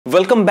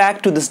Welcome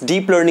back to this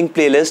deep learning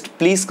playlist.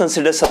 Please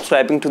consider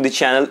subscribing to the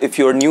channel if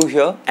you are new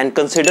here and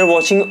consider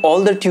watching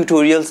all the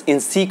tutorials in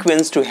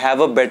sequence to have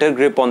a better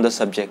grip on the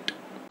subject.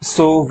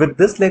 So with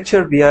this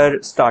lecture, we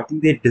are starting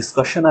the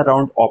discussion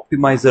around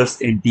optimizers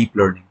in deep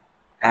learning.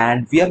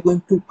 And we are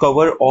going to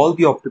cover all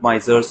the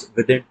optimizers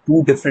within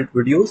two different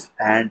videos.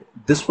 And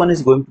this one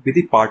is going to be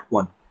the part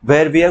one,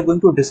 where we are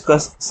going to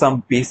discuss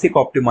some basic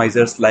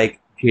optimizers like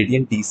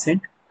gradient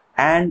descent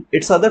and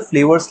its other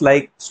flavors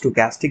like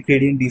stochastic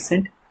gradient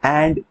descent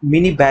and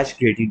mini batch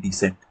gradient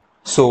descent.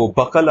 So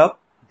buckle up,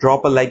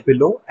 drop a like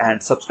below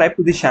and subscribe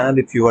to the channel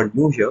if you are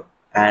new here.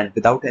 And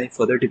without any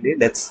further delay,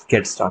 let's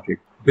get started.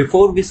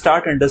 Before we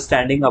start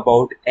understanding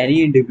about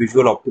any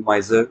individual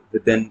optimizer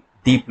within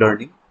deep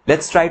learning,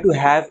 let's try to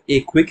have a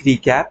quick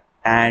recap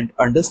and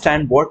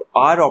understand what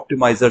are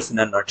optimizers in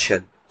a nutshell.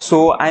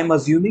 So I'm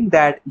assuming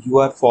that you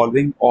are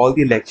following all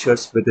the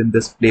lectures within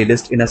this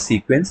playlist in a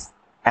sequence,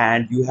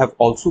 and you have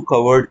also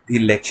covered the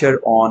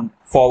lecture on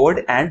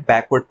forward and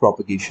backward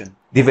propagation,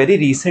 the very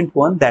recent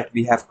one that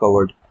we have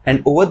covered.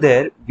 And over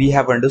there, we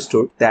have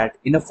understood that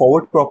in a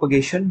forward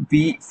propagation,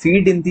 we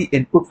feed in the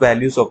input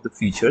values of the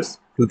features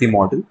to the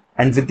model.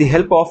 And with the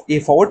help of a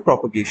forward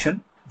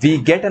propagation, we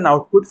get an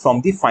output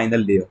from the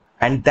final layer.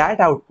 And that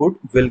output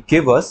will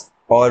give us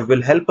or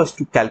will help us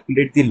to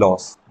calculate the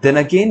loss. Then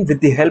again,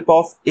 with the help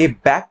of a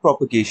back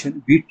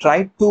propagation, we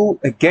try to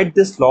get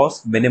this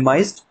loss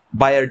minimized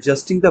by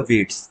adjusting the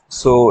weights.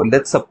 So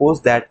let's suppose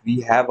that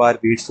we have our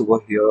weights over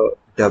here,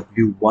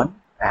 W1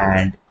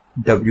 and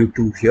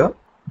W2 here,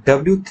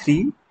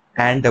 W3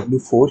 and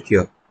W4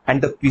 here, and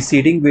the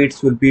preceding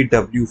weights will be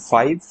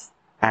W5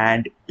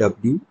 and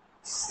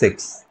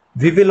W6.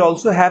 We will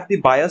also have the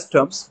bias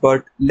terms,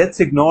 but let's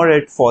ignore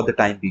it for the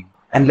time being.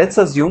 And let's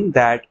assume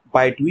that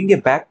by doing a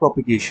back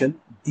propagation,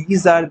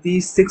 these are the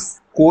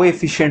 6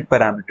 coefficient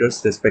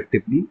parameters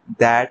respectively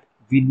that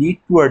we need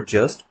to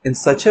adjust in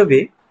such a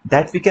way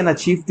that we can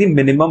achieve the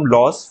minimum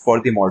loss for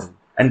the model.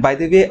 And by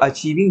the way,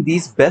 achieving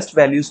these best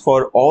values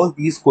for all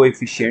these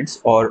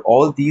coefficients or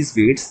all these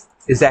weights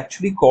is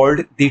actually called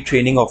the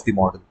training of the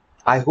model.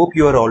 I hope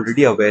you are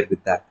already aware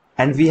with that.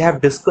 And we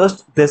have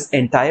discussed this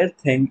entire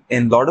thing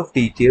in a lot of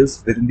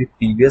details within the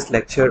previous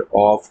lecture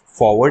of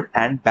forward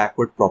and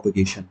backward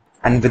propagation.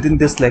 And within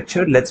this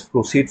lecture, let's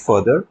proceed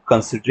further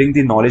considering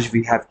the knowledge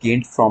we have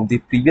gained from the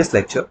previous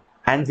lecture.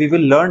 And we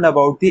will learn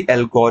about the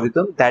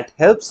algorithm that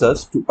helps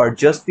us to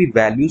adjust the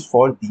values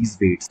for these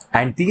weights.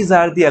 And these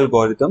are the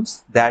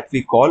algorithms that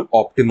we call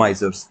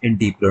optimizers in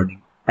deep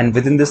learning. And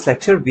within this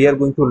lecture, we are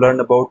going to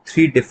learn about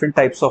 3 different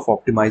types of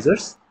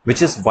optimizers,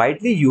 which is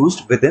widely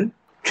used within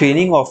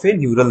training of a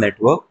neural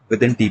network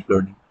within deep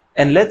learning.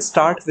 And let's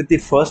start with the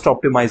first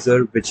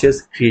optimizer, which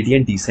is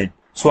gradient descent.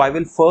 So I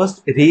will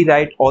first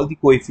rewrite all the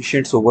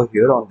coefficients over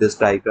here on this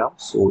diagram.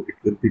 So it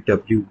will be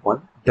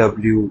W1,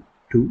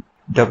 W2,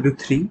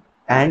 W3,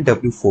 and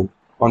W4.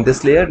 On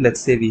this layer,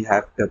 let's say we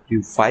have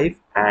W5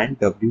 and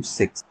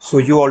W6. So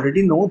you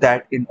already know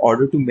that in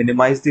order to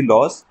minimize the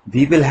loss,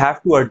 we will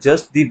have to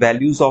adjust the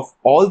values of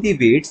all the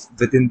weights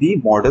within the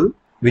model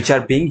which are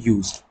being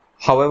used.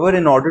 However,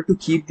 in order to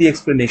keep the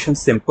explanation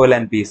simple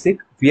and basic,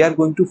 we are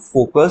going to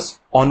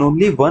focus on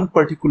only one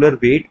particular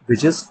weight,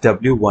 which is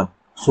W1.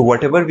 So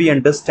whatever we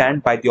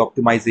understand by the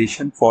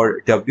optimization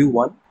for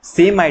W1,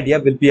 same idea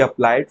will be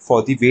applied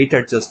for the weight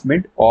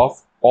adjustment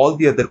of all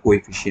the other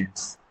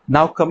coefficients.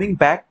 Now coming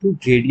back to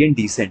gradient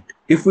descent,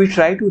 if we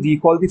try to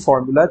recall the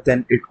formula,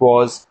 then it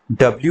was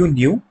W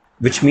new,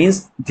 which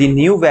means the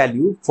new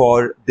value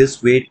for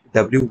this weight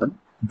W1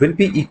 will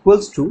be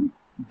equals to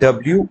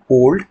W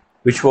old,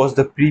 which was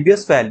the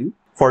previous value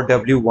for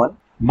W1,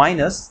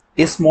 minus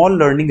a small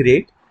learning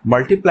rate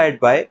multiplied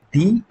by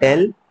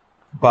DL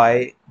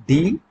by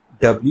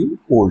DW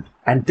old.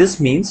 And this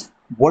means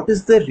what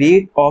is the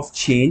rate of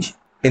change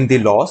in the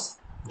loss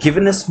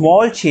given a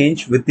small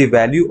change with the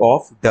value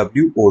of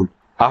W old.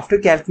 After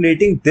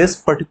calculating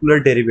this particular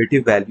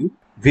derivative value,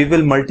 we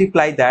will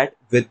multiply that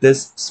with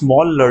this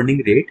small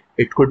learning rate.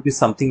 It could be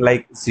something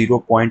like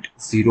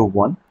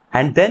 0.01.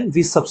 And then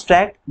we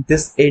subtract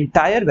this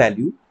entire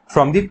value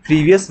from the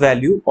previous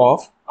value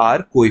of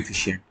our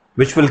coefficient,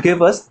 which will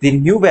give us the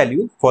new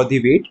value for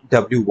the weight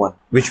W1,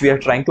 which we are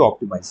trying to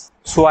optimize.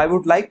 So I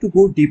would like to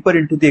go deeper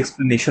into the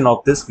explanation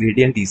of this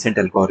gradient descent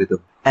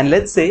algorithm. And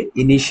let's say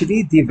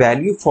initially the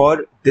value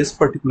for this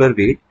particular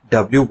weight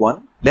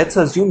W1, let's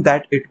assume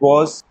that it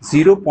was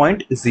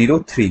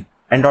 0.03.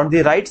 And on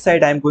the right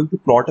side, I'm going to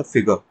plot a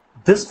figure.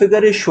 This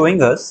figure is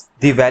showing us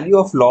the value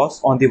of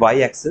loss on the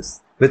y-axis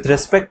with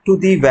respect to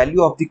the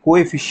value of the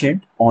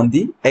coefficient on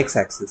the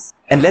x-axis.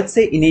 And let's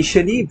say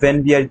initially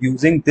when we are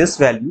using this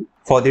value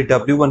for the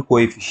W1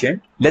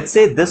 coefficient, let's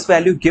say this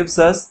value gives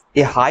us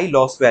a high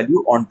loss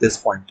value on this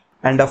point.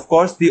 And of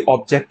course, the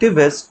objective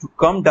is to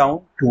come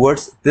down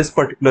towards this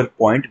particular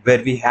point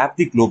where we have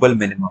the global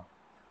minimum.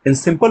 In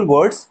simple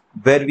words,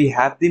 where we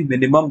have the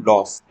minimum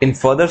loss. In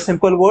further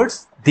simple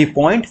words, the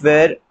point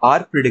where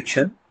our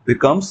prediction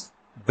becomes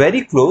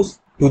very close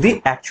to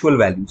the actual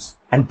values.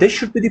 And this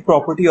should be the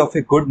property of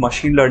a good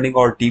machine learning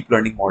or deep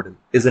learning model,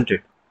 isn't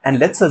it? And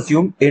let's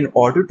assume in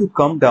order to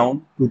come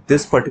down to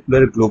this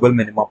particular global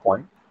minima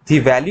point, the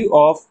value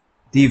of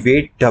the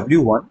weight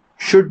W1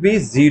 should be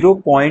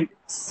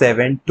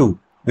 0.72,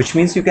 which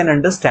means you can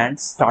understand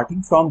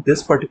starting from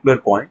this particular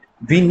point,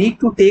 we need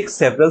to take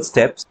several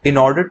steps in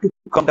order to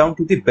come down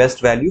to the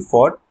best value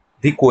for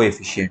the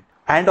coefficient.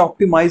 And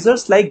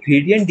optimizers like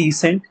gradient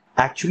descent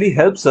actually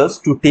helps us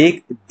to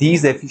take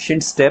these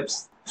efficient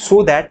steps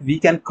so that we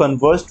can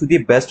converge to the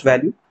best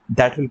value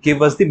that will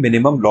give us the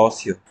minimum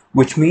loss here.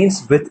 Which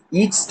means with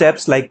each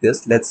steps like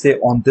this, let's say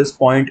on this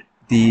point,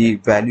 the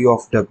value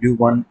of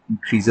W1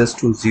 increases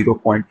to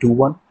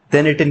 0.21,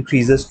 then it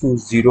increases to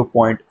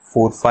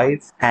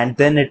 0.45, and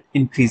then it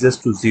increases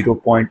to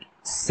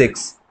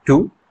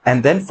 0.62.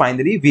 And then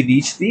finally we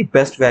reach the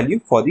best value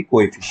for the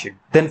coefficient.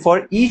 Then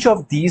for each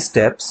of these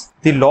steps,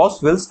 the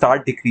loss will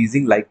start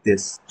decreasing like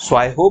this. So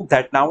I hope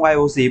that now I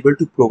was able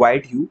to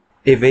provide you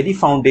a very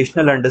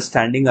foundational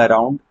understanding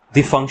around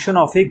the function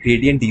of a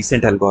gradient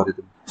descent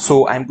algorithm.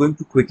 So I'm going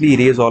to quickly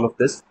erase all of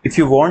this. If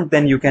you want,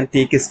 then you can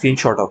take a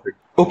screenshot of it.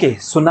 Okay,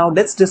 so now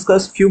let's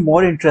discuss few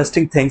more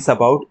interesting things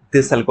about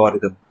this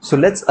algorithm. So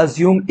let's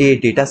assume a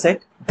data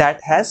set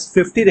that has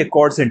 50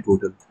 records in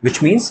total,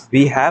 which means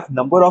we have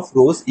number of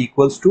rows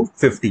equals to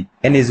 50,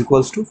 n is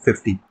equals to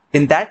 50.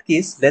 In that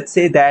case, let's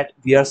say that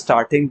we are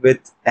starting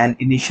with an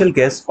initial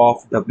guess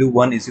of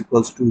W1 is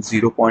equals to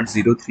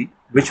 0.03,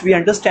 which we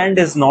understand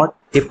is not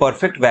a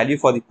perfect value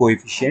for the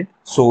coefficient,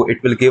 so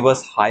it will give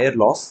us higher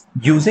loss.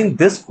 Using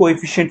this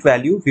coefficient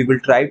value, we will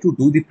try to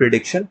do the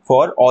prediction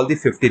for all the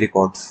 50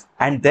 records,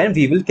 and then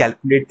we will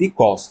calculate the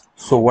cost.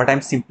 So what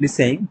I'm simply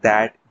saying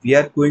that we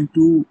are going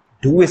to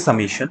do a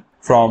summation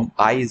from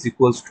I is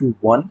equals to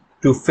 1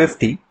 to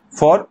 50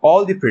 for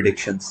all the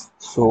predictions.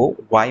 So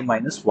y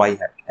minus y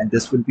hat, and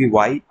this will be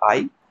y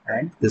I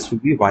and this will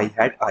be y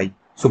hat I.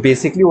 So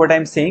basically what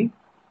I'm saying,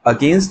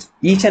 against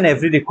each and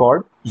every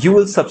record, you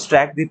will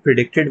subtract the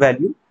predicted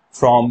value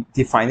from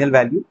the final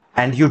value,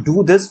 and you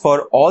do this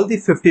for all the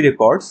 50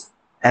 records,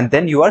 and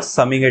then you are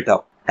summing it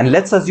up. And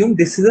let's assume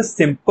this is a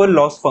simple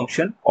loss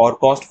function or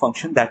cost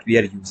function that we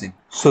are using.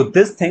 So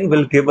this thing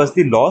will give us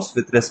the loss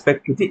with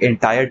respect to the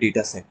entire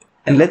data set.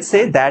 And let's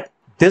say that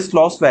this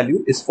loss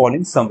value is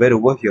falling somewhere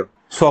over here.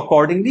 So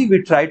accordingly,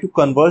 we try to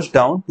converge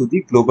down to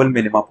the global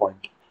minima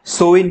point.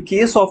 So in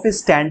case of a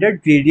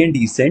standard gradient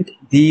descent,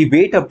 the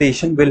weight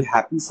updation will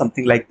happen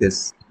something like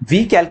this.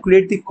 We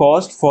calculate the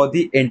cost for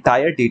the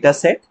entire data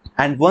set,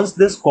 and once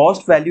this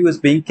cost value is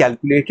being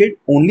calculated,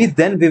 only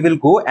then we will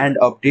go and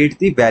update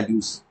the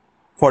values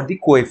for the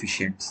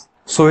coefficients.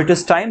 So it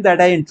is time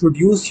that I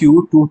introduce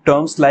you to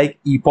terms like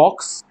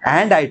epochs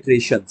and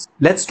iterations.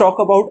 Let's talk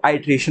about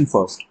iteration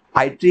first.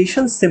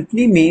 Iteration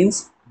simply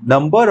means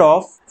number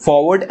of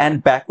forward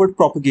and backward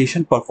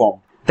propagation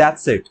performed.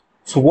 That's it.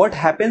 So what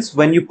happens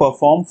when you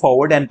perform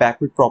forward and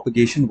backward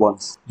propagation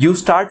once? You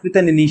start with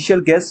an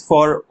initial guess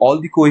for all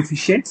the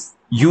coefficients.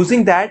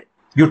 Using that,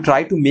 you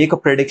try to make a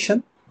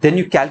prediction. Then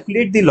you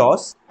calculate the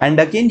loss, and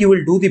again you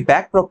will do the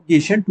back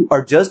propagation to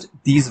adjust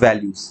these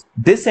values.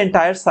 This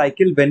entire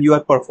cycle, when you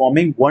are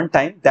performing one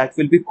time, that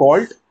will be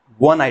called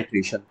one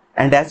iteration.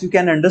 And as you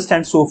can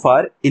understand so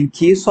far, in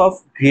case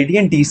of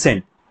gradient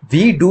descent,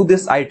 we do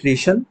this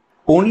iteration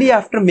only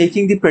after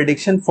making the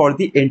prediction for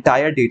the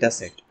entire data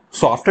set.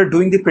 So after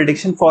doing the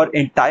prediction for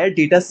entire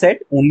data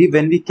set, only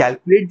when we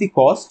calculate the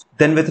cost,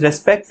 then with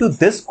respect to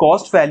this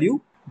cost value,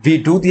 we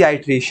do the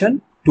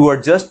iteration to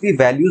adjust the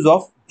values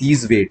of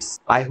these weights.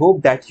 I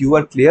hope that you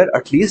are clear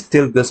at least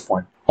till this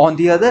point. On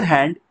the other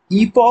hand,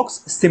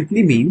 epochs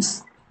simply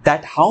means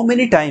that how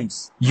many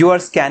times you are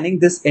scanning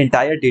this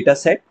entire data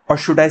set, or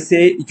should I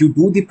say you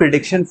do the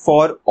prediction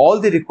for all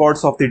the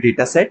records of the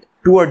data set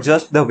to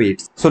adjust the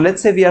weights. So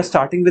let's say we are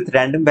starting with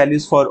random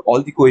values for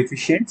all the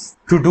coefficients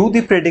to do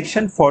the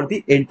prediction for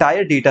the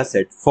entire data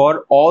set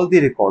for all the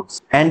records,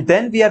 and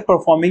then we are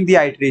performing the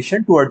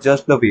iteration to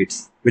adjust the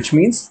weights, which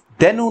means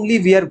then only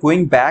we are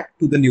going back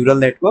to the neural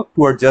network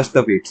to adjust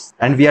the weights,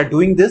 and we are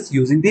doing this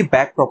using the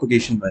back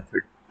propagation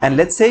method. And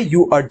let's say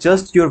you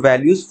adjust your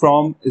values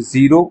from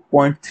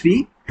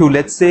 0.3 to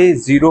let's say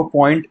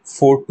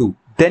 0.42.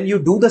 Then you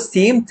do the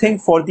same thing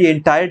for the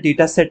entire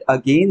data set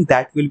again.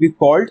 That will be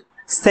called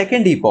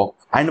second epoch.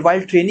 And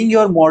while training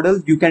your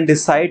model, you can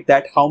decide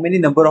that how many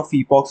number of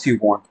epochs you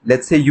want.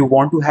 Let's say you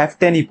want to have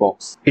 10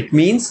 epochs. It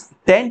means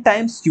 10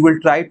 times you will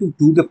try to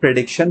do the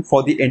prediction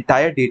for the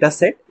entire data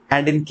set.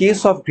 And in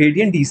case of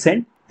gradient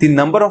descent, the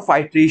number of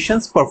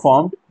iterations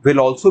performed will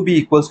also be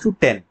equals to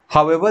 10.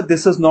 However,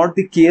 this is not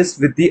the case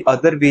with the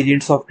other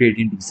variants of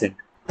gradient descent.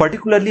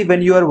 Particularly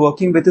when you are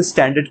working with a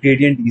standard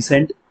gradient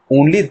descent,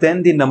 only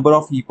then the number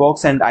of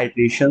epochs and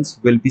iterations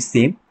will be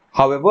same.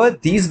 However,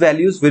 these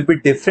values will be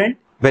different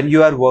when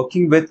you are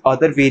working with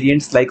other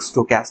variants like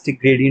stochastic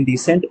gradient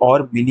descent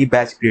or mini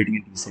batch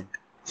gradient descent.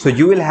 So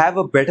you will have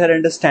a better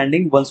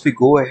understanding once we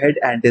go ahead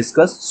and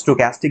discuss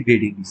stochastic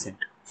gradient descent.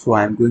 So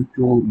I am going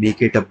to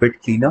make it a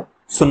bit cleaner.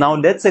 So now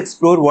let's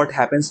explore what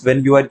happens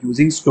when you are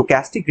using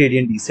stochastic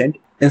gradient descent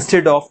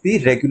instead of the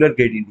regular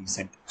gradient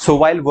descent. So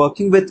while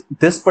working with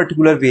this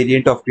particular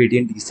variant of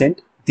gradient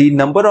descent, the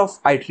number of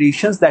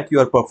iterations that you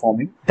are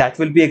performing, that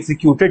will be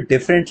executed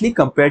differently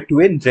compared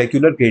to a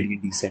regular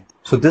gradient descent.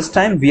 So this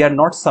time we are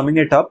not summing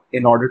it up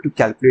in order to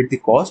calculate the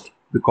cost,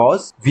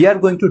 because we are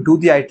going to do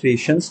the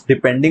iterations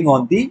depending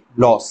on the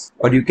loss,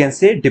 or you can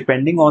say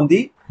depending on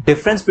the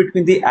difference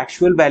between the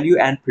actual value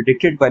and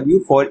predicted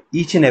value for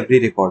each and every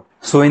record.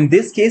 So in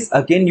this case,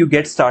 again, you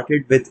get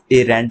started with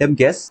a random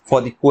guess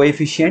for the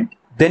coefficient.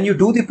 Then you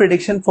do the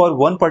prediction for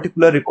one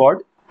particular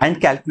record and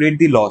calculate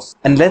the loss.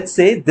 And let's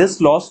say this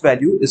loss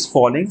value is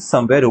falling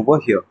somewhere over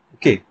here.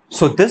 Okay,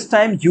 so this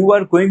time you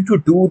are going to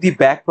do the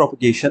back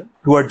propagation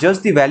to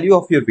adjust the value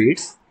of your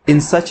weights in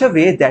such a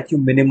way that you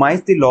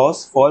minimize the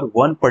loss for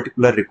one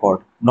particular record,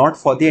 not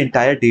for the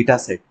entire data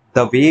set,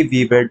 the way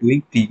we were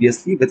doing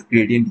previously with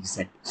gradient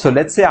descent. So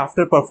let's say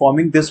after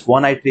performing this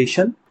one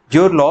iteration,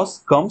 your loss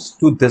comes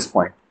to this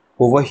point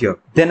over here.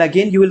 Then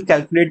again, you will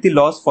calculate the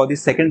loss for the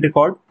second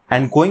record,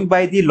 and going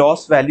by the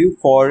loss value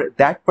for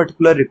that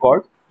particular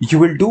record, you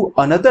will do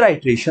another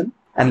iteration,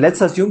 and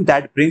let's assume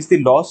that brings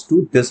the loss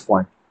to this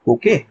point.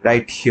 Okay,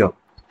 right here.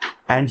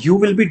 And you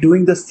will be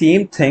doing the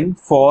same thing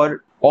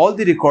for all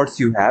the records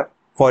you have.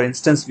 For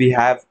instance, we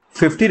have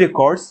 50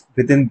 records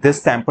within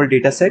this sample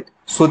data set.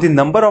 So the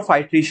number of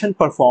iteration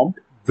performed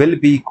will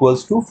be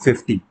equals to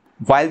 50,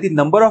 while the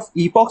number of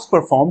epochs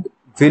performed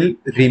will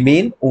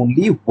remain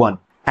only 1.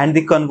 And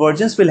the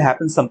convergence will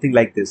happen something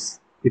like this.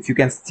 If you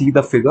can see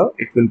the figure,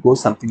 it will go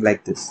something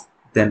like this,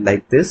 then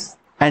like this.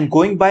 And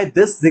going by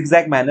this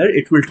zigzag manner,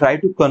 it will try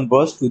to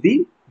converge to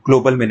the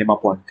global minima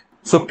point.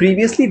 So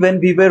previously, when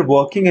we were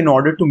working in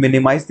order to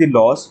minimize the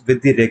loss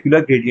with the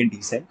regular gradient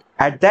descent,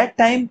 at that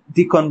time,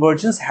 the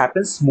convergence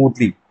happens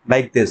smoothly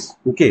like this.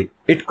 Okay,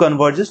 it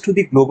converges to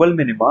the global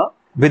minima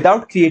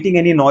without creating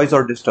any noise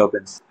or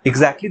disturbance,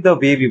 exactly the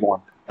way we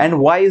want. And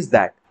why is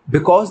that?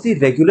 Because the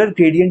regular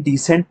gradient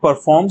descent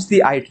performs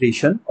the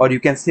iteration, or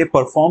you can say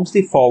performs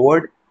the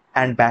forward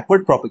and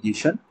backward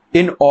propagation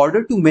in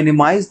order to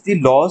minimize the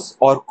loss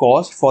or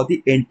cost for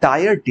the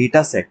entire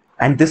data set.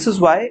 And this is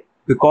why,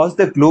 because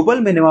the global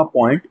minima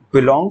point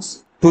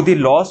belongs to the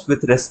loss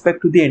with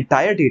respect to the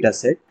entire data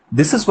set,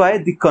 this is why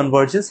the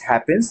convergence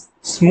happens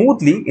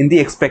smoothly in the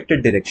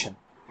expected direction.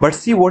 But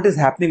see what is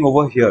happening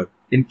over here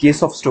in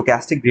case of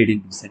stochastic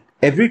gradient descent.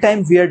 Every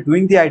time we are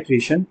doing the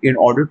iteration in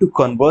order to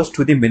converge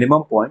to the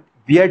minimum point,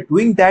 we are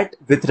doing that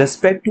with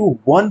respect to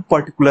one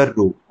particular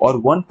row or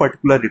one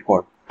particular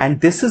record. And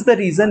this is the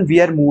reason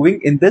we are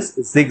moving in this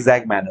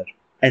zigzag manner.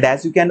 And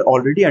as you can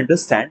already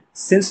understand,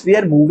 since we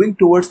are moving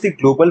towards the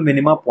global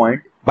minima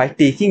point by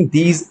taking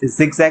these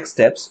zigzag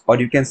steps, or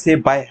you can say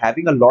by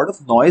having a lot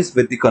of noise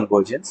with the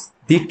convergence,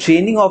 the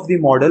training of the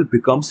model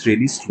becomes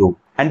really slow.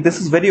 And this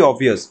is very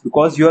obvious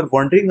because you are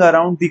wandering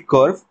around the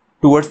curve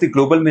towards the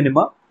global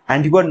minima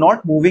and you are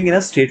not moving in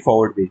a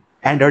straightforward way.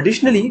 And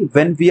additionally,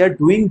 when we are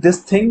doing this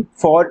thing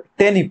for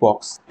 10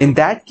 epochs, in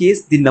that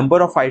case, the number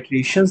of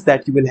iterations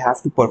that you will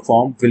have to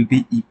perform will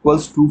be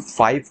equals to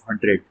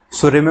 500.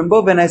 So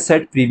remember when I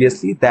said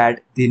previously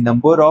that the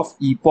number of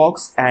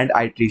epochs and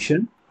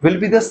iteration will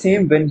be the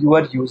same when you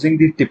are using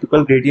the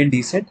typical gradient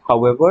descent.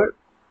 However,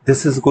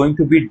 this is going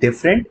to be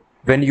different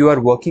when you are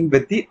working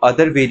with the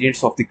other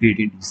variants of the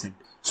gradient descent.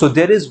 So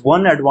there is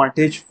one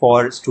advantage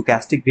for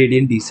stochastic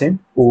gradient descent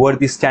over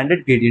the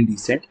standard gradient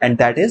descent, and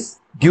that is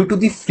due to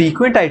the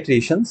frequent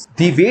iterations,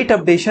 the weight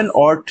updation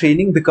or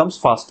training becomes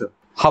faster.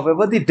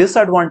 However, the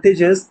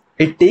disadvantage is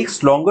it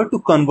takes longer to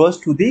converge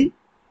to the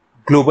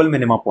global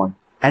minima point.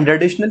 And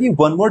additionally,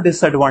 one more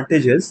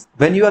disadvantage is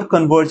when you are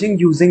converging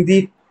using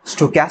the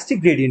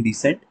stochastic gradient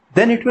descent,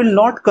 then it will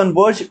not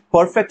converge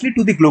perfectly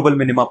to the global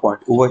minima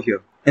point over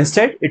here.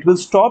 Instead, it will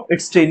stop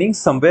its training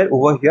somewhere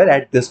over here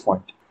at this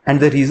point. And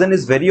the reason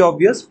is very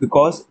obvious,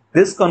 because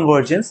this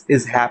convergence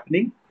is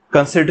happening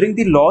considering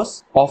the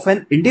loss of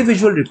an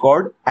individual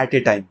record at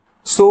a time.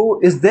 So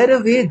is there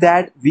a way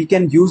that we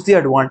can use the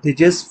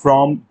advantages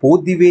from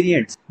both the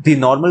variants, the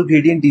normal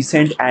gradient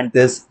descent and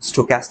this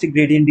stochastic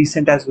gradient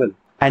descent as well?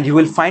 And you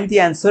will find the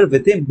answer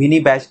with a mini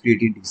batch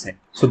gradient descent.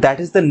 So that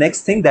is the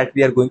next thing that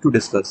we are going to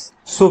discuss.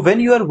 So when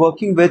you are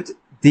working with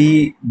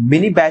the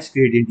mini batch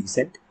gradient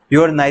descent,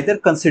 you are neither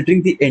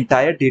considering the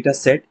entire data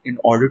set in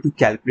order to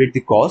calculate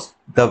the cost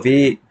the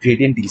way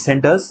gradient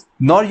descent does,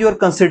 nor you are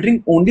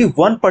considering only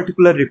one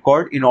particular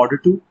record in order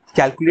to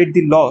calculate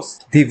the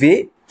loss the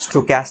way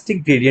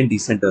stochastic gradient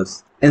descent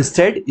does.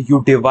 Instead,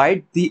 you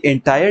divide the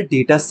entire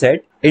data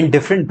set in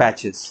different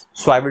batches.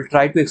 So I will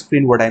try to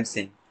explain what I am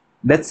saying.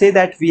 Let's say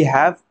that we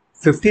have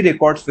 50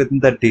 records within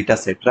the data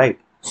set, right?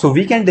 So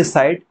we can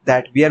decide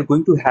that we are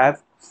going to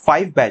have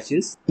 5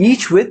 batches,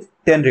 each with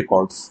 10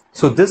 records.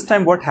 So this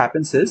time what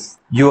happens is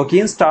you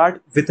again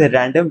start with a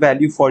random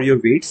value for your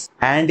weights,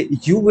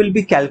 and you will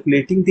be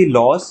calculating the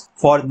loss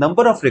for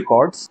number of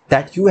records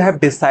that you have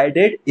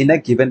decided in a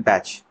given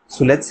batch.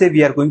 So let's say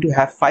we are going to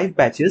have 5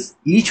 batches,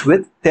 each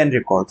with 10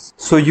 records.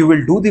 So you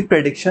will do the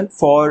prediction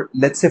for,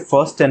 let's say,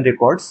 first 10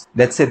 records.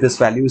 Let's say this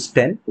value is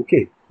 10.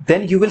 Okay.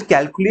 Then you will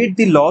calculate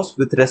the loss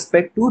with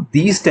respect to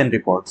these 10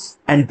 records.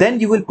 And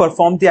then you will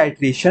perform the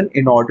iteration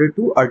in order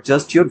to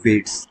adjust your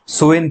weights.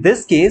 So in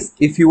this case,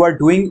 if you are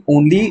doing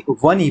only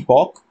one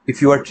epoch,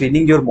 if you are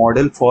training your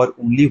model for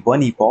only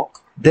one epoch,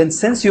 then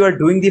since you are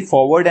doing the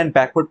forward and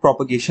backward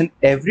propagation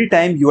every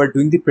time you are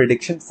doing the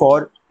prediction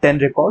for 10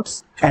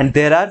 records, and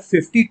there are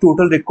 50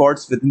 total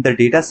records within the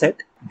data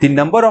set, the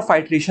number of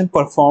iteration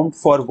performed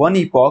for one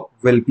epoch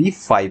will be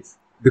 5,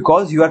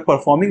 because you are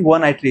performing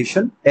one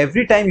iteration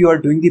every time you are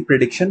doing the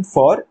prediction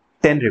for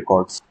 10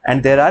 records,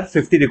 and there are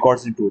 50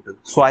 records in total.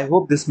 So I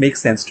hope this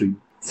makes sense to you.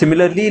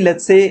 Similarly,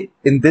 let's say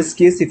in this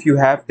case, if you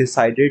have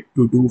decided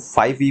to do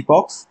 5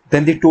 epochs,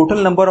 then the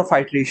total number of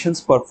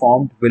iterations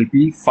performed will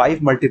be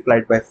 5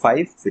 multiplied by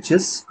 5, which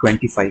is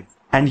 25.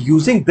 And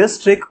using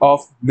this trick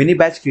of mini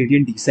batch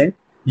gradient descent,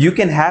 you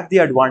can have the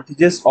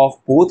advantages of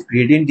both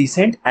gradient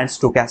descent and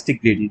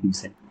stochastic gradient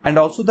descent. And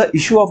also the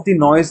issue of the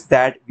noise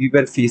that we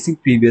were facing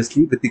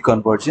previously with the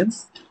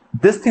convergence,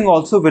 this thing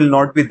also will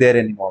not be there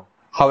anymore.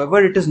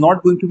 However, it is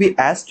not going to be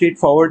as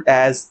straightforward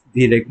as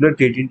the regular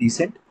gradient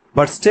descent.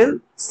 But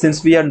still,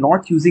 since we are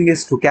not using a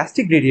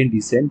stochastic gradient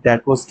descent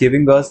that was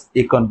giving us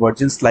a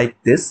convergence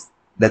like this,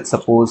 let's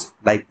suppose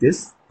like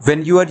this,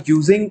 when you are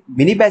using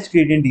mini batch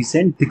gradient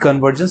descent, the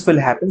convergence will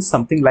happen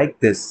something like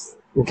this.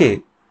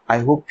 Okay, I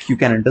hope you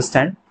can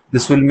understand.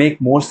 This will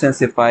make more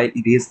sense if I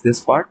erase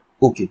this part.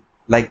 Okay,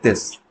 like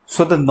this.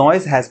 So the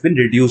noise has been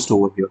reduced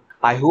over here.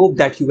 I hope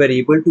that you were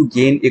able to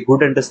gain a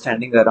good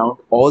understanding around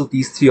all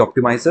these 3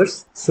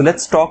 optimizers. So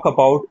let's talk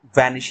about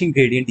vanishing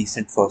gradient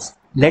descent first.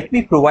 Let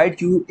me provide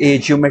you a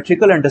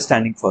geometrical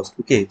understanding first.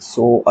 Okay,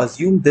 so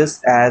assume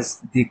this as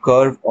the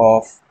curve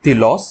of the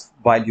loss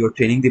while you're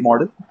training the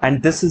model,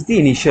 and this is the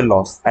initial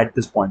loss at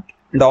this point.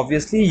 And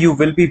obviously you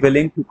will be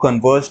willing to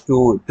converge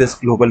to this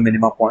global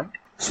minima point.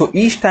 So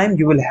each time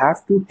you will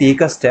have to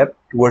take a step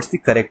towards the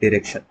correct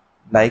direction,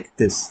 like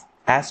this.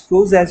 As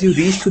close as you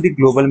reach to the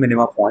global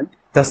minima point,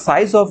 the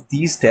size of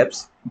these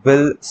steps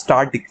will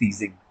start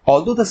decreasing.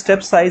 Although the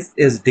step size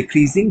is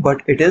decreasing,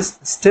 but it is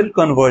still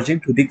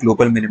converging to the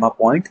global minima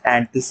point,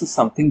 and this is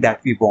something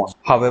that we want.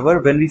 However,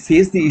 when we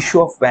face the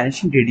issue of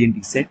vanishing gradient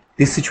descent,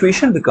 the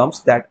situation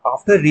becomes that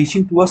after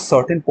reaching to a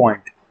certain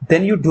point,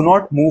 then you do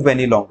not move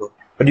any longer.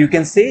 But you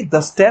can say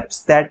the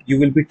steps that you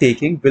will be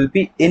taking will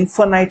be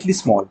infinitely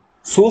small.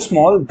 So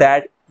small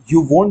that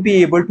you won't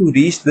be able to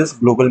reach this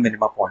global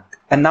minima point.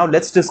 And now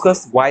let's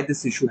discuss why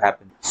this issue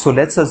happened. So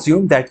let's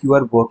assume that you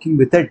are working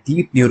with a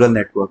deep neural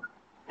network.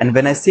 And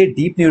when I say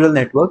deep neural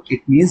network,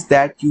 it means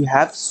that you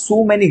have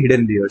so many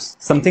hidden layers,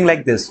 something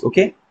like this,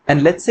 okay?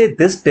 And let's say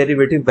this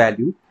derivative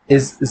value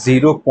is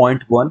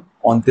 0.1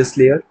 on this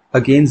layer,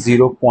 again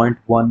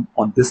 0.1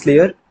 on this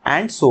layer,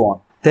 and so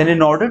on. Then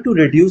in order to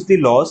reduce the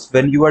loss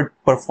when you are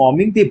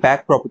performing the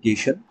back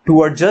propagation,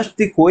 to adjust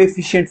the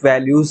coefficient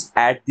values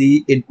at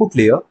the input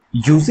layer,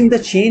 using the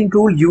chain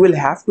rule, you will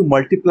have to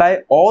multiply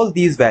all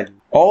these values,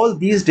 all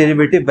these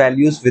derivative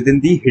values within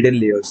the hidden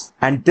layers.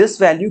 And this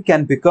value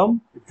can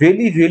become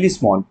really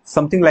small,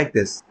 something like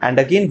this. And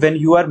again, when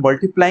you are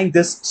multiplying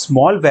this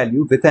small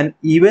value with an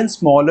even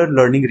smaller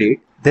learning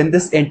rate, then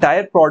this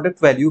entire product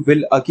value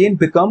will again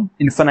become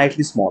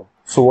infinitely small.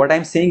 So what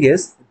I'm saying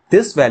is,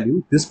 this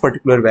value, this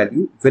particular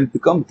value will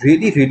become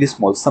really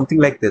small, something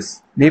like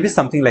this, maybe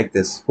something like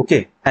this,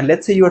 okay? And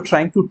let's say you are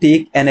trying to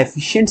take an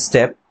efficient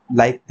step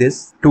like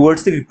this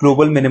towards the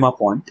global minima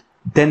point,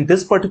 then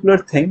this particular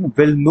thing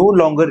will no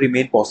longer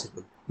remain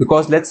possible.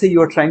 Because let's say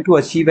you are trying to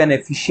achieve an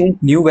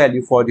efficient new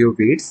value for your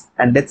weights,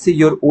 and let's say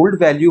your old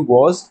value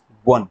was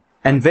 1.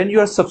 And when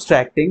you are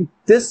subtracting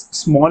this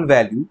small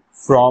value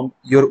from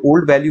your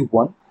old value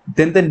 1,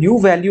 then the new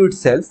value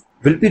itself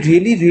will be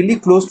really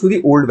close to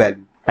the old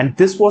value. And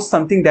this was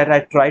something that I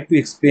tried to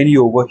explain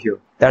you over here,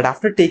 that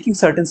after taking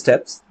certain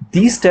steps,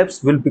 these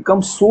steps will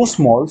become so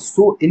small,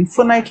 so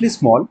infinitely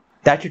small,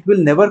 that it will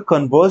never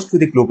converge to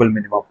the global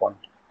minima point.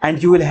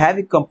 And you will have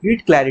a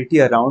complete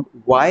clarity around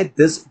why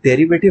this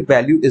derivative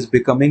value is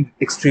becoming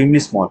extremely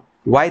small,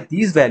 why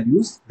these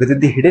values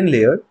within the hidden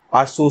layer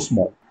are so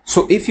small.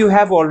 So if you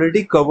have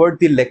already covered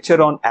the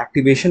lecture on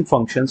activation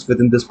functions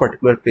within this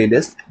particular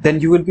playlist, then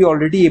you will be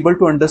already able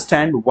to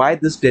understand why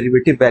this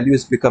derivative value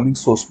is becoming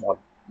so small,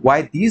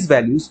 why these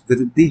values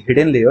within the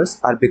hidden layers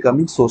are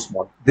becoming so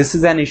small. This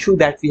is an issue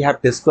that we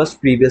have discussed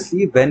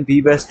previously when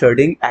we were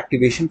studying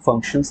activation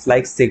functions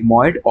like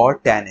sigmoid or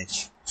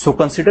tanh. So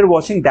consider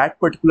watching that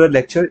particular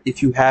lecture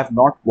if you have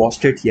not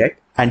watched it yet,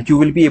 and you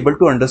will be able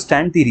to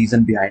understand the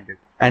reason behind it.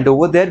 And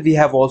over there we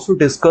have also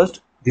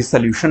discussed the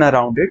solution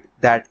around it,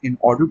 that in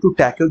order to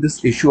tackle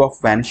this issue of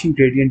vanishing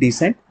gradient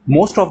descent,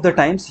 most of the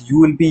times you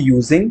will be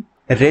using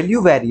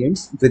ReLU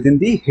variants within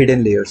the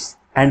hidden layers.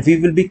 And we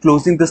will be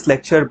closing this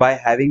lecture by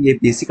having a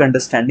basic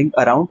understanding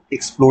around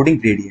exploding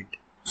gradient.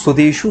 So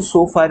the issue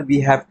so far we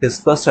have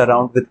discussed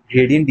around with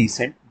gradient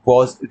descent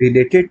was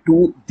related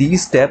to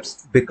these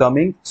steps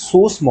becoming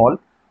so small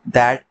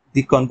that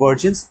the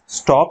convergence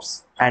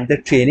stops and the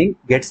training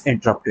gets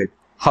interrupted.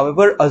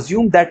 However,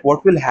 assume that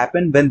what will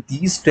happen when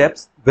these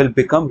steps will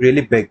become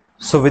really big.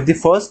 So with the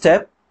first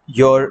step,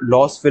 your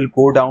loss will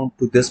go down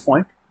to this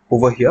point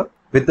over here.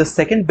 With the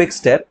second big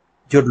step,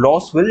 your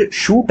loss will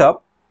shoot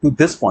up to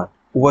this point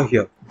over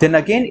here. Then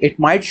again, it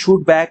might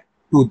shoot back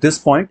to this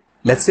point,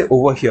 let's say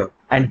over here.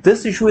 And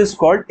this issue is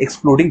called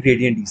exploding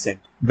gradient descent,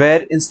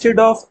 where instead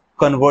of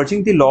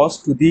converging the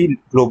loss to the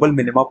global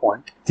minima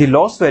point, the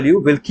loss value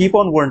will keep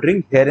on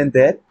wandering here and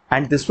there,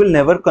 and this will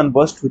never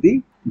converge to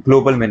the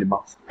global minima.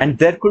 And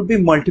there could be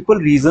multiple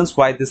reasons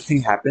why this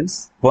thing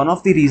happens. One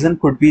of the reasons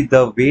could be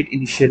the weight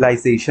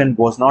initialization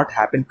was not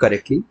happened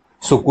correctly.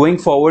 So going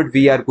forward,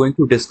 we are going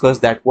to discuss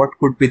that what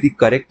could be the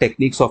correct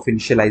techniques of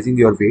initializing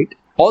your weight.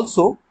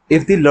 Also,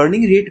 if the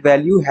learning rate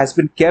value has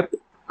been kept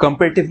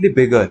comparatively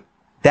bigger,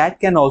 that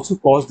can also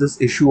cause this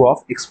issue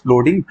of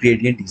exploding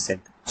gradient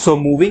descent. So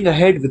moving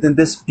ahead within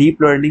this deep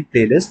learning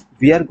playlist,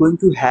 we are going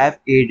to have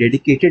a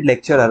dedicated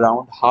lecture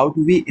around how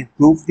do we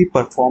improve the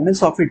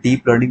performance of a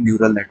deep learning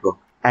neural network.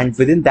 And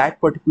within that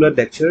particular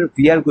lecture,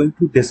 we are going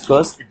to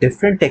discuss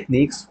different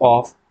techniques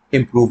of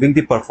improving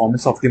the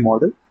performance of the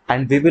model.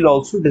 And we will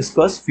also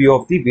discuss few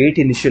of the weight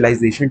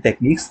initialization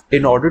techniques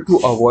in order to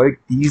avoid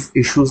these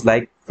issues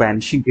like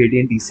vanishing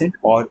gradient descent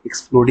or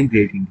exploding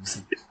gradient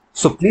descent.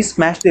 So please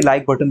smash the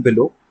like button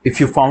below if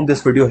you found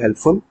this video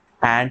helpful,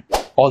 and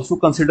also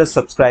consider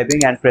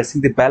subscribing and pressing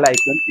the bell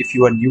icon if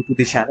you are new to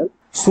the channel.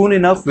 Soon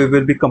enough, we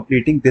will be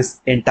completing this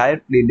entire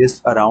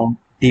playlist around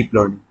deep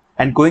learning.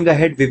 And going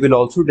ahead, we will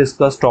also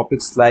discuss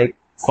topics like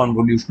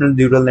convolutional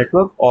neural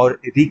network or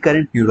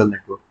recurrent neural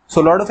network.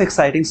 So a lot of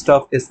exciting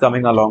stuff is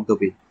coming along the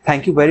way.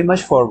 Thank you very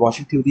much for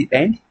watching till the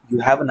end. You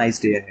have a nice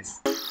day ahead.